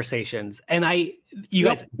conversations, and you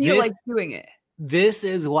guys feel like doing it. This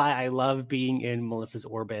is why I love being in Melissa's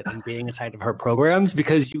orbit and being inside of her programs,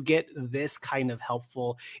 because you get this kind of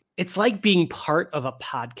helpful. It's like being part of a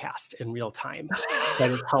podcast in real time that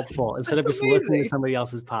is helpful instead of just listening to somebody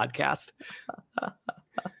else's podcast.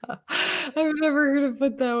 I've never heard it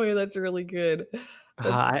put that way. That's really good.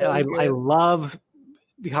 I love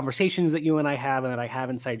the conversations that you and I have and that I have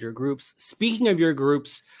inside your groups. Speaking of your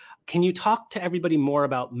groups, can you talk to everybody more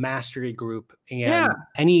about Mastery Group and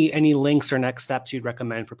any links or next steps you'd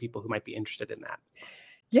recommend for people who might be interested in that?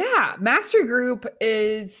 Yeah, Mastery Group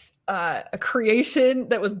is a creation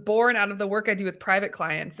that was born out of the work I do with private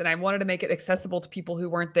clients, and I wanted to make it accessible to people who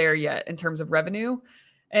weren't there yet in terms of revenue.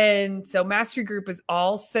 And so Mastery Group is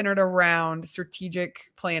all centered around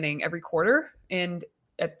strategic planning every quarter, and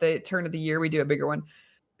at the turn of the year, we do a bigger one.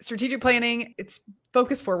 Strategic planning, it's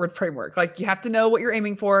focus forward framework. Like, you have to know what you're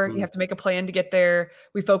aiming for. You have to make a plan to get there.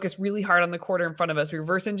 We focus really hard on the quarter in front of us. We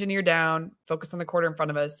reverse engineer down, focus on the quarter in front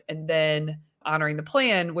of us, and then honoring the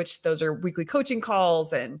plan, which those are weekly coaching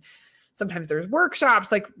calls. And sometimes there's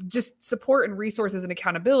workshops, like just support and resources and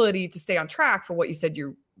accountability to stay on track for what you said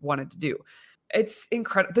you wanted to do. It's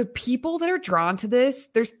incredible. The people that are drawn to this,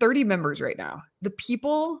 there's 30 members right now. The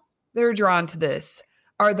people that are drawn to this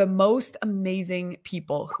are the most amazing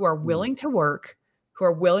people who are willing to work, who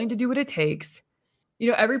are willing to do what it takes.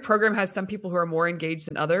 Every program has some people who are more engaged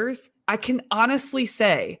than others. I can honestly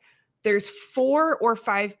say there's 4 or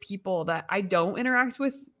 5 people that I don't interact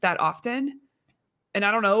with that often. And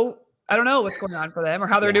I don't know what's going on for them or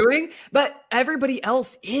how they're doing, but everybody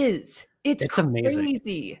else is. It's crazy.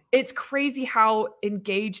 Amazing. It's crazy how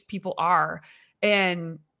engaged people are,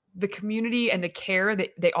 and the community and the care that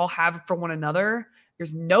they all have for one another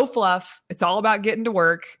There's no fluff. It's all about getting to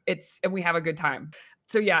work. And we have a good time.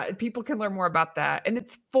 So yeah, people can learn more about that. And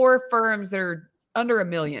it's for firms that are under $1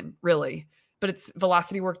 million, really. But it's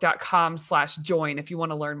velocitywork.com/join. If you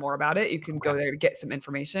want to learn more about it, you can go there to get some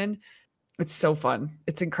information. It's so fun.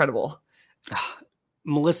 It's incredible.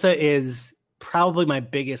 Melissa is probably my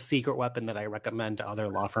biggest secret weapon that I recommend to other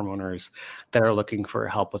law firm owners that are looking for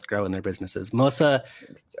help with growing their businesses. Melissa,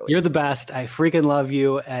 thanks, you're the best. I freaking love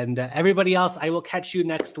you. And everybody else, I will catch you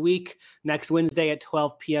next week, next Wednesday at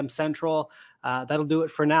 12 p.m. Central. That'll do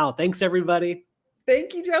it for now. Thanks, everybody.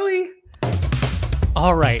 Thank you, Joey.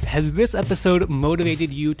 All right, has this episode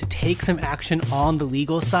motivated you to take some action on the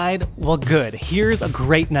legal side? Well, good. Here's a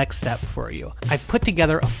great next step for you. I've put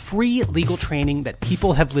together a free legal training that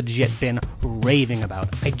people have legit been raving about.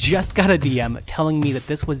 I just got a DM telling me that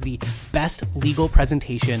this was the best legal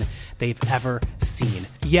presentation they've ever seen.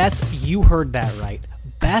 Yes, you heard that right.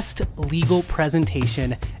 Best legal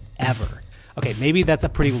presentation ever. Okay, maybe that's a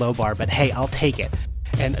pretty low bar, but hey, I'll take it.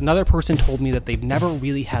 And another person told me that they've never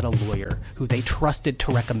really had a lawyer who they trusted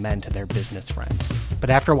to recommend to their business friends. But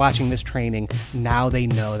after watching this training, now they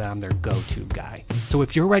know that I'm their go-to guy. So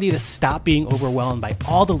if you're ready to stop being overwhelmed by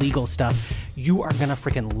all the legal stuff, you are gonna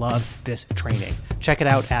freaking love this training. Check it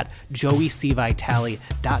out at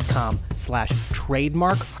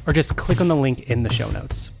joeycvitale.com/trademark, or just click on the link in the show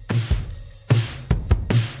notes.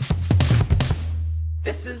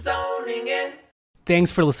 This is owning it.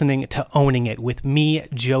 Thanks for listening to Owning It with me,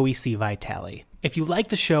 Joey C. Vitale. If you like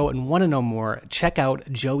the show and want to know more, check out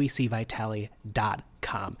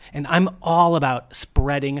joeycvitale.com. And I'm all about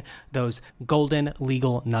spreading those golden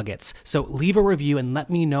legal nuggets. So leave a review and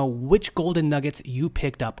let me know which golden nuggets you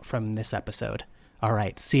picked up from this episode. All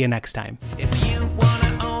right, see you next time. If you want